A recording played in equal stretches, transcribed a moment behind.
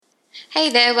Hey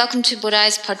there, welcome to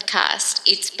Buddha's podcast.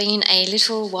 It's been a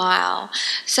little while.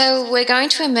 So, we're going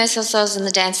to immerse ourselves in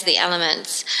the dance of the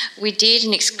elements. We did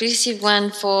an exclusive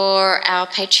one for our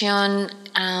Patreon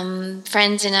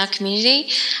friends in our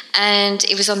community, and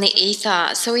it was on the ether.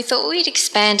 So, we thought we'd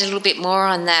expand a little bit more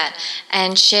on that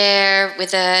and share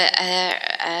with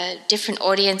a different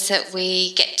audience that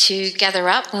we get to gather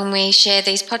up when we share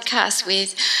these podcasts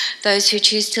with those who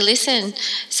choose to listen.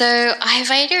 So,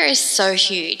 Ayurveda is so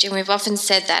huge, and we've often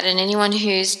said that, and anyone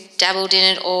who's dabbled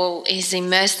in it or has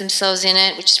immersed themselves in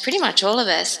it, which is pretty much all of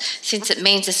us, since it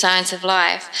means the science of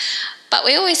life. But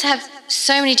we always have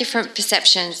so many different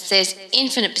perceptions. There's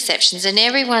infinite perceptions, and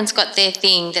everyone's got their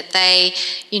thing that they,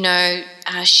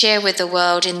 share with the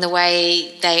world in the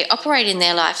way they operate in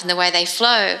their life and the way they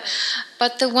flow.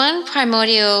 But the one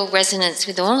primordial resonance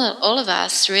with all of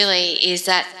us really is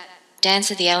that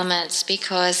dance of the elements,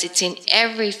 because it's in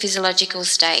every physiological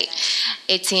state.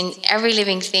 It's in every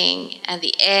living thing, and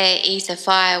the air, ether,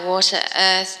 fire, water,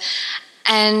 earth.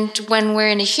 And when we're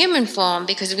in a human form,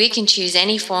 because we can choose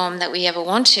any form that we ever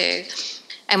want to,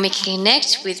 and we can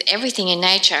connect with everything in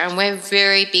nature, and we're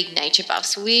very big nature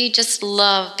buffs. We just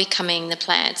love becoming the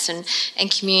plants and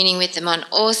communing with them on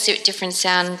all different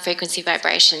sound, frequency,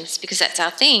 vibrations, because that's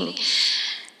our thing.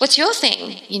 What's your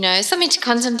thing? Something to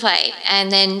contemplate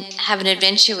and then have an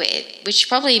adventure with, which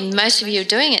probably most of you are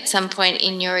doing at some point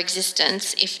in your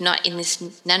existence, if not in this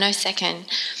nanosecond.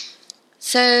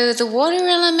 So the water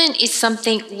element is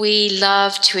something we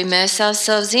love to immerse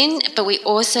ourselves in, but we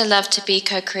also love to be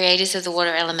co-creators of the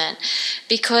water element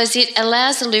because it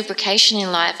allows a lubrication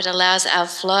in life, it allows our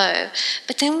flow.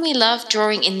 But then we love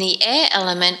drawing in the air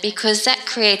element because that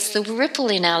creates the ripple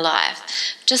in our life,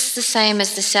 just the same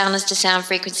as the soundless to sound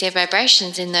frequency of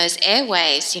vibrations in those air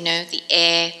waves, the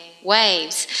air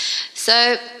waves.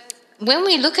 So when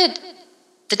we look at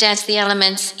the dance of the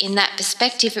elements in that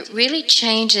perspective, it really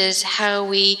changes how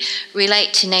we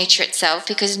relate to nature itself,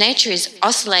 because nature is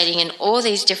oscillating in all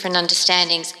these different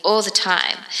understandings all the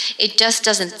time. It just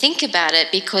doesn't think about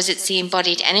it because it's the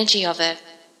embodied energy of it,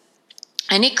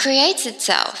 and it creates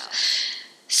itself.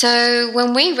 So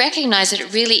when we recognize that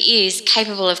it really is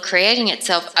capable of creating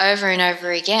itself over and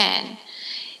over again,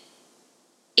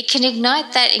 it can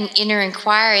ignite that inner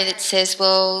inquiry that says,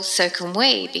 well, so can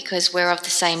we, because we're of the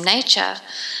same nature.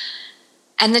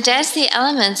 And the dance of the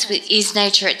elements is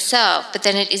nature itself, but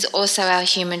then it is also our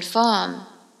human form.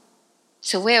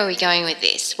 So where are we going with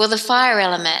this? Well, the fire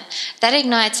element, that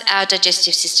ignites our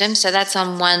digestive system, so that's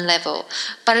on one level.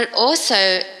 But it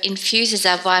also infuses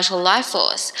our vital life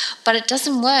force. But it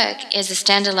doesn't work as a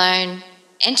standalone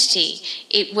entity.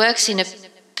 It works in a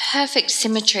perfect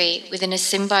symmetry within a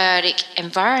symbiotic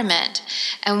environment.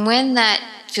 And when that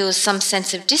feels some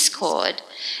sense of discord,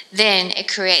 then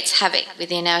it creates havoc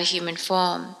within our human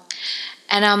form.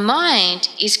 And our mind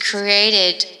is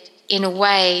created in a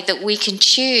way that we can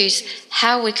choose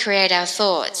how we create our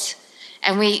thoughts.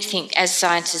 And we think, as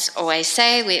scientists always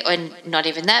say, or not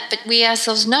even that, but we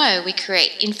ourselves know we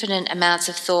create infinite amounts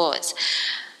of thoughts.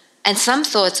 And some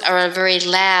thoughts are a very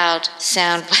loud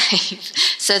sound wave.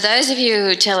 So those of you who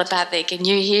are telepathic and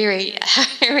you're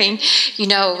hearing, you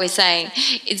know what we're saying.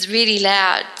 It's really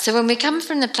loud. So when we come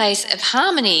from the place of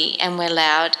harmony and we're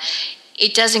loud,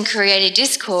 it doesn't create a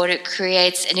discord, it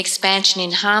creates an expansion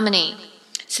in harmony.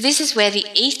 So this is where the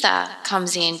ether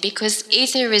comes in, because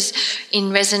ether is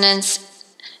in resonance,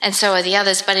 and so are the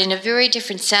others, but in a very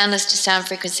different soundless to sound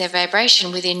frequency of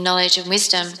vibration within knowledge and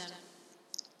wisdom.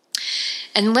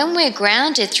 And when we're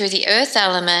grounded through the earth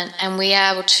element and we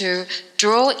are able to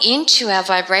draw into our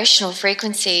vibrational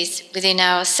frequencies within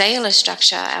our cellular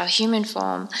structure, our human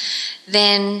form,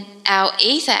 then our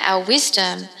ether, our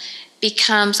wisdom,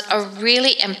 becomes a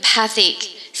really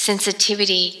empathic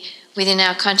sensitivity within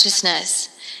our consciousness.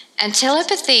 And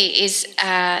telepathy is,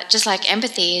 just like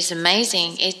empathy, is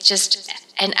amazing. It just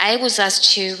enables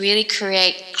us to really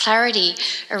create clarity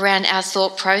around our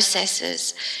thought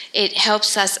processes. It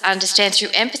helps us understand through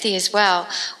empathy as well.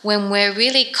 When we're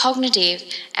really cognitive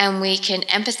and we can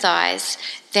empathize,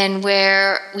 then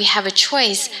we have a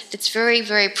choice that's very,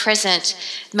 very present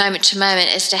moment to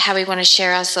moment as to how we want to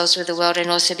share ourselves with the world and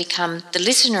also become the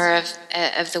listener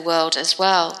of the world as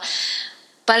well.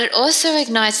 But it also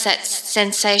ignites that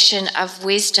sensation of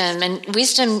wisdom, and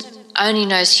wisdom only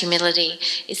knows humility.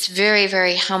 It's very,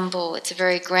 very humble. It's a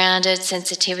very grounded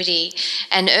sensitivity.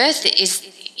 And earth is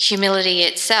humility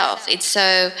itself. It's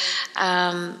so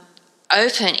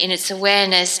open in its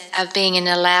awareness of being an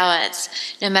allowance.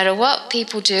 No matter what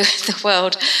people do in the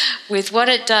world, with what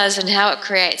it does and how it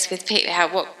creates, with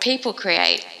what people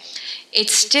create, it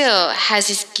still has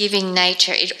this giving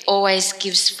nature. It always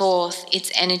gives forth its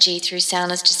energy through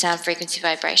soundness to sound frequency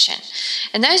vibration.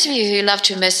 And those of you who love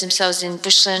to immerse themselves in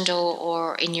bushland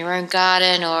or in your own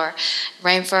garden or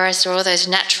rainforest or all those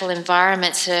natural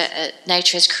environments that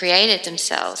nature has created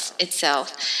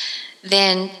itself,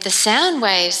 then the sound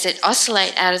waves that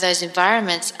oscillate out of those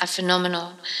environments are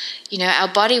phenomenal. You know,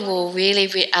 our body will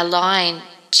really align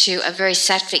to a very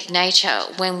sattvic nature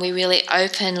when we really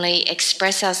openly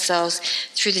express ourselves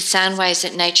through the sound waves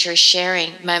that nature is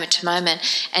sharing moment to moment,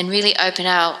 and really open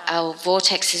our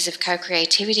vortexes of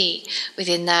co-creativity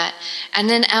within that. And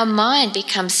then our mind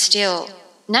becomes still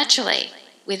naturally.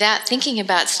 Without thinking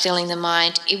about stilling the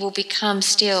mind, it will become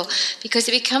still because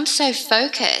it becomes so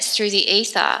focused through the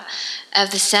ether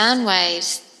of the sound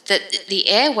waves that the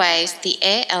air waves, the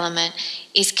air element,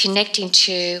 is connecting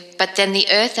to, but then the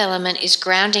earth element is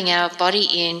grounding our body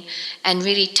in and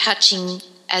really touching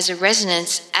as a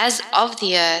resonance as of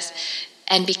the earth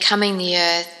and becoming the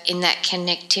earth in that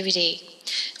connectivity.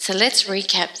 So let's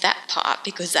recap that part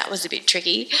because that was a bit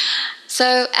tricky.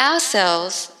 So our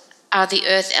cells are the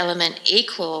earth element,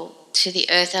 equal to the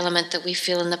earth element that we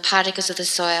feel in the particles of the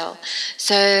soil.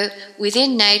 So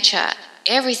within nature,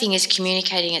 everything is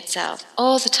communicating itself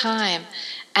all the time.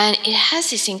 And it has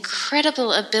this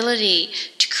incredible ability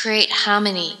to create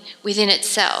harmony within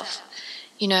itself.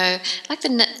 You know, like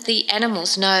the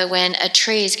animals know when a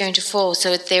tree is going to fall,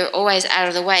 so they're always out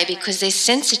of the way because their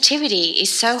sensitivity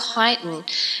is so heightened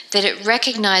that it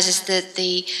recognizes that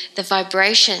the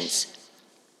vibrations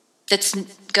that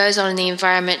goes on in the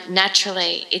environment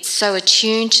naturally. It's so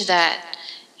attuned to that.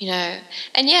 You know,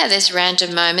 and yeah, there's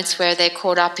random moments where they're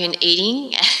caught up in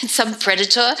eating and some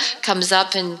predator comes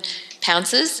up and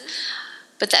pounces,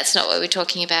 but that's not what we're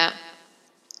talking about.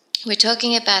 We're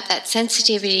talking about that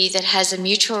sensitivity that has a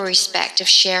mutual respect of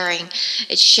sharing.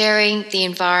 It's sharing the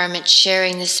environment,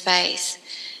 sharing the space.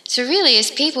 So really,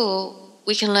 as people,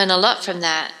 we can learn a lot from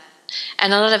that.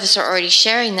 And a lot of us are already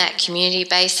sharing that community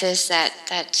basis,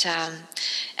 that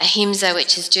ahimsa,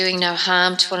 which is doing no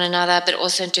harm to one another, but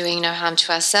also doing no harm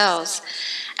to ourselves.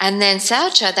 And then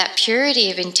saucha, that purity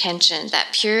of intention, that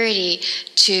purity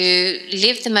to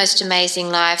live the most amazing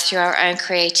life through our own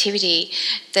creativity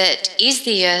that is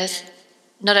the earth,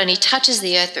 not only touches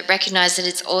the earth, but recognize that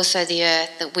it's also the earth,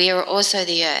 that we are also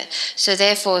the earth. So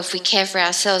therefore, if we care for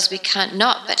ourselves, we can't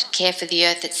not but care for the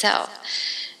earth itself,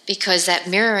 because that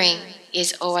mirroring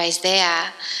is always there.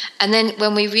 And then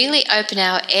when we really open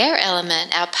our air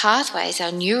element, our pathways,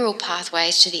 our neural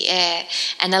pathways to the air,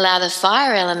 and allow the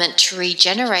fire element to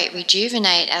regenerate,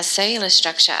 rejuvenate our cellular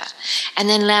structure, and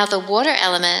then allow the water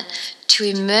element to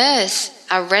immerse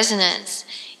our resonance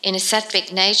in a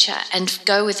sattvic nature and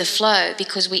go with the flow,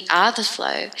 because we are the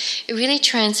flow, it really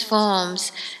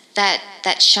transforms that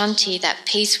shanti, that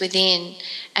peace within,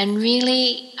 and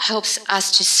really helps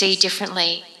us to see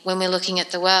differently when we're looking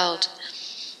at the world.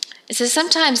 So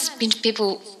sometimes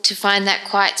people, to find that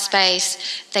quiet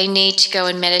space, they need to go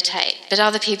and meditate. But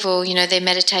other people, you know, their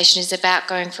meditation is about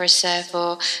going for a surf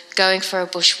or going for a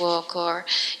bushwalk or,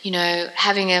 you know,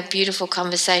 having a beautiful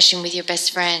conversation with your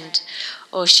best friend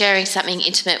or sharing something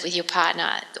intimate with your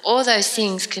partner. All those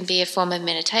things can be a form of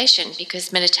meditation,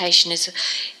 because meditation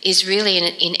is really,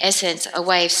 in essence, a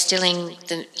way of stilling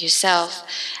yourself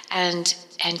and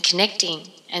connecting.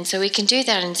 And so we can do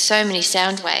that in so many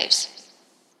sound waves.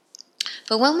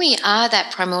 But when we are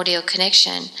that primordial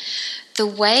connection, the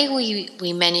way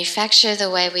we manufacture, the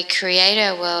way we create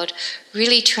our world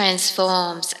really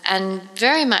transforms, and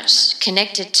very much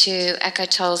connected to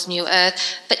Eckhart Tolle's New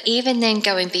Earth, but even then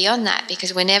going beyond that,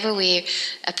 because whenever a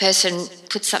person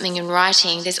puts something in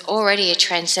writing, there's already a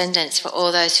transcendence for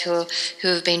all those who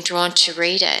have been drawn to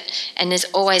read it, and there's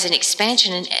always an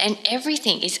expansion, and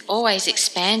everything is always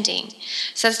expanding.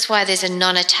 So that's why there's a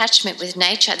non-attachment with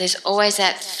nature. There's always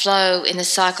that flow in the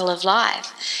cycle of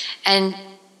life, and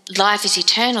life is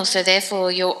eternal, so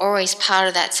therefore you're always part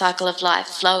of that cycle of life,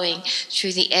 flowing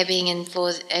through the ebbing and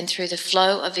through the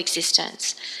flow of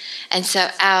existence. And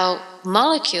so our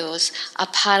molecules are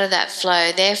part of that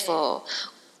flow. Therefore,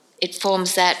 it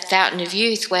forms that fountain of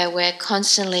youth where we're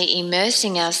constantly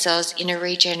immersing ourselves in a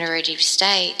regenerative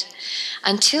state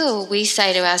until we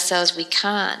say to ourselves we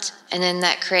can't. And then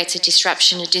that creates a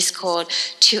disruption, a discord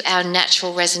to our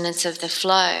natural resonance of the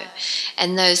flow.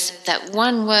 And that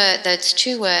one word, those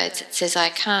two words that says I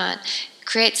can't,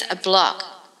 creates a block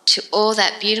to all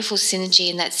that beautiful synergy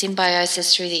and that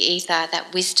symbiosis through the ether,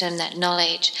 that wisdom, that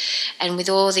knowledge, and with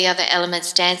all the other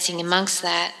elements dancing amongst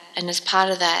that, and as part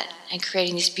of that, and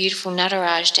creating this beautiful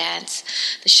Nataraj dance,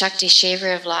 the Shakti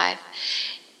Shiva of life,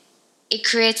 it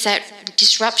creates that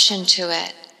disruption to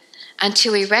it.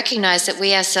 until we recognize that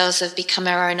we ourselves have become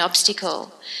our own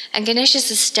obstacle. And Ganesh is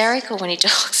hysterical when he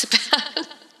talks about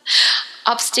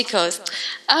obstacles.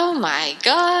 Oh my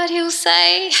God, he'll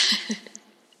say.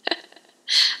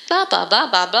 Blah, blah, blah,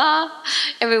 blah, blah.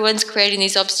 Everyone's creating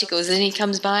these obstacles, and he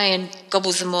comes by and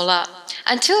gobbles them all up.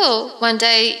 Until one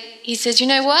day he says, you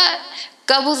know what?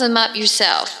 Gobble them up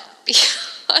yourself,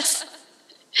 because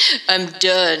I'm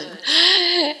done.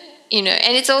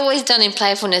 And it's always done in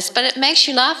playfulness, but it makes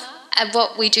you laugh at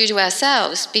what we do to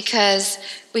ourselves, because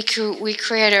we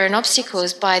create our own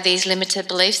obstacles by these limited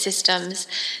belief systems.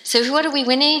 So what do we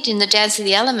need in the dance of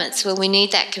the elements? Well, we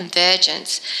need that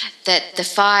convergence, that the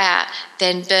fire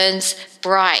then burns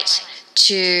bright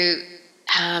to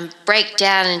break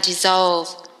down and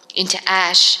dissolve into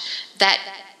ash, that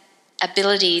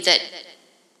ability that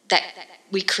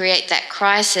we create that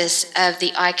crisis of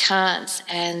the I can'ts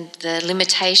and the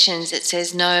limitations that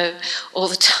says no all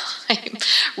the time,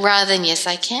 rather than yes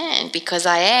I can because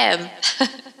I am.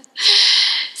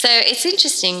 So it's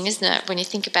interesting, isn't it, when you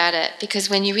think about it? Because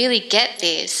when you really get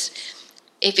this,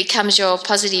 it becomes your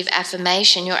positive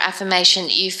affirmation, your affirmation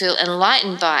that you feel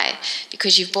enlightened by,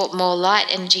 because you've brought more light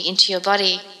energy into your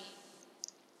body.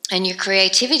 And your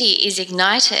creativity is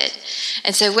ignited.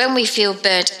 And so when we feel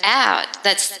burnt out,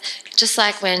 that's just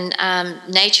like when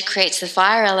nature creates the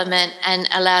fire element and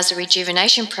allows a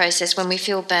rejuvenation process. When we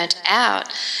feel burnt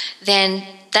out, then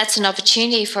that's an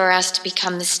opportunity for us to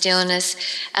become the stillness,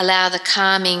 allow the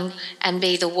calming and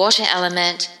be the water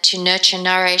element to nurture,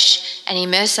 nourish, and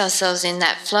immerse ourselves in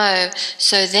that flow.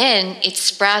 So then it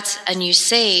sprouts a new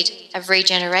seed of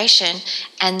regeneration,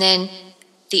 and then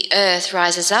the earth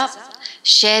rises up,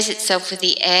 shares itself with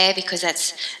the air, because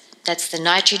that's the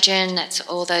nitrogen, that's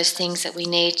all those things that we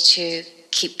need to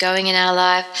keep going in our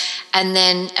life. And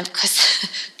then, of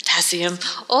course, potassium,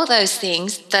 all those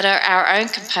things that are our own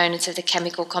components of the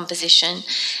chemical composition.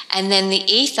 And then the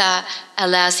ether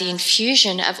allows the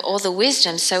infusion of all the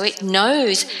wisdom, so it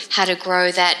knows how to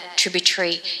grow that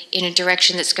tributary in a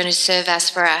direction that's going to serve us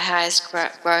for our highest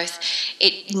growth.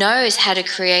 It knows how to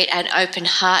create an open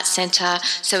heart center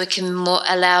so it can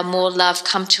allow more love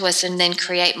come to us and then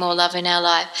create more love in our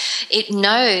life. It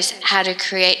knows how to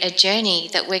create a journey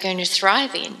that we're going to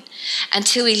thrive in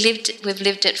until we've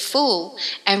lived it full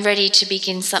and ready to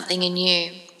begin something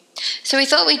anew. So we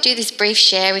thought we'd do this brief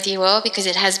share with you all, because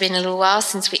it has been a little while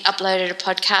since we uploaded a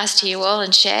podcast to you all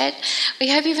and shared. We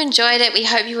hope you've enjoyed it. We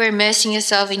hope you were immersing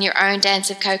yourself in your own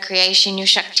dance of co-creation, your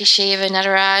Shakti Shiva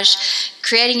Nataraj,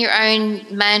 creating your own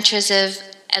mantras of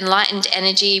enlightened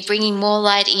energy, bringing more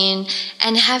light in,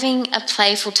 and having a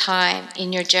playful time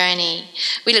in your journey.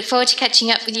 We look forward to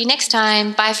catching up with you next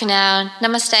time. Bye for now.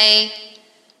 Namaste.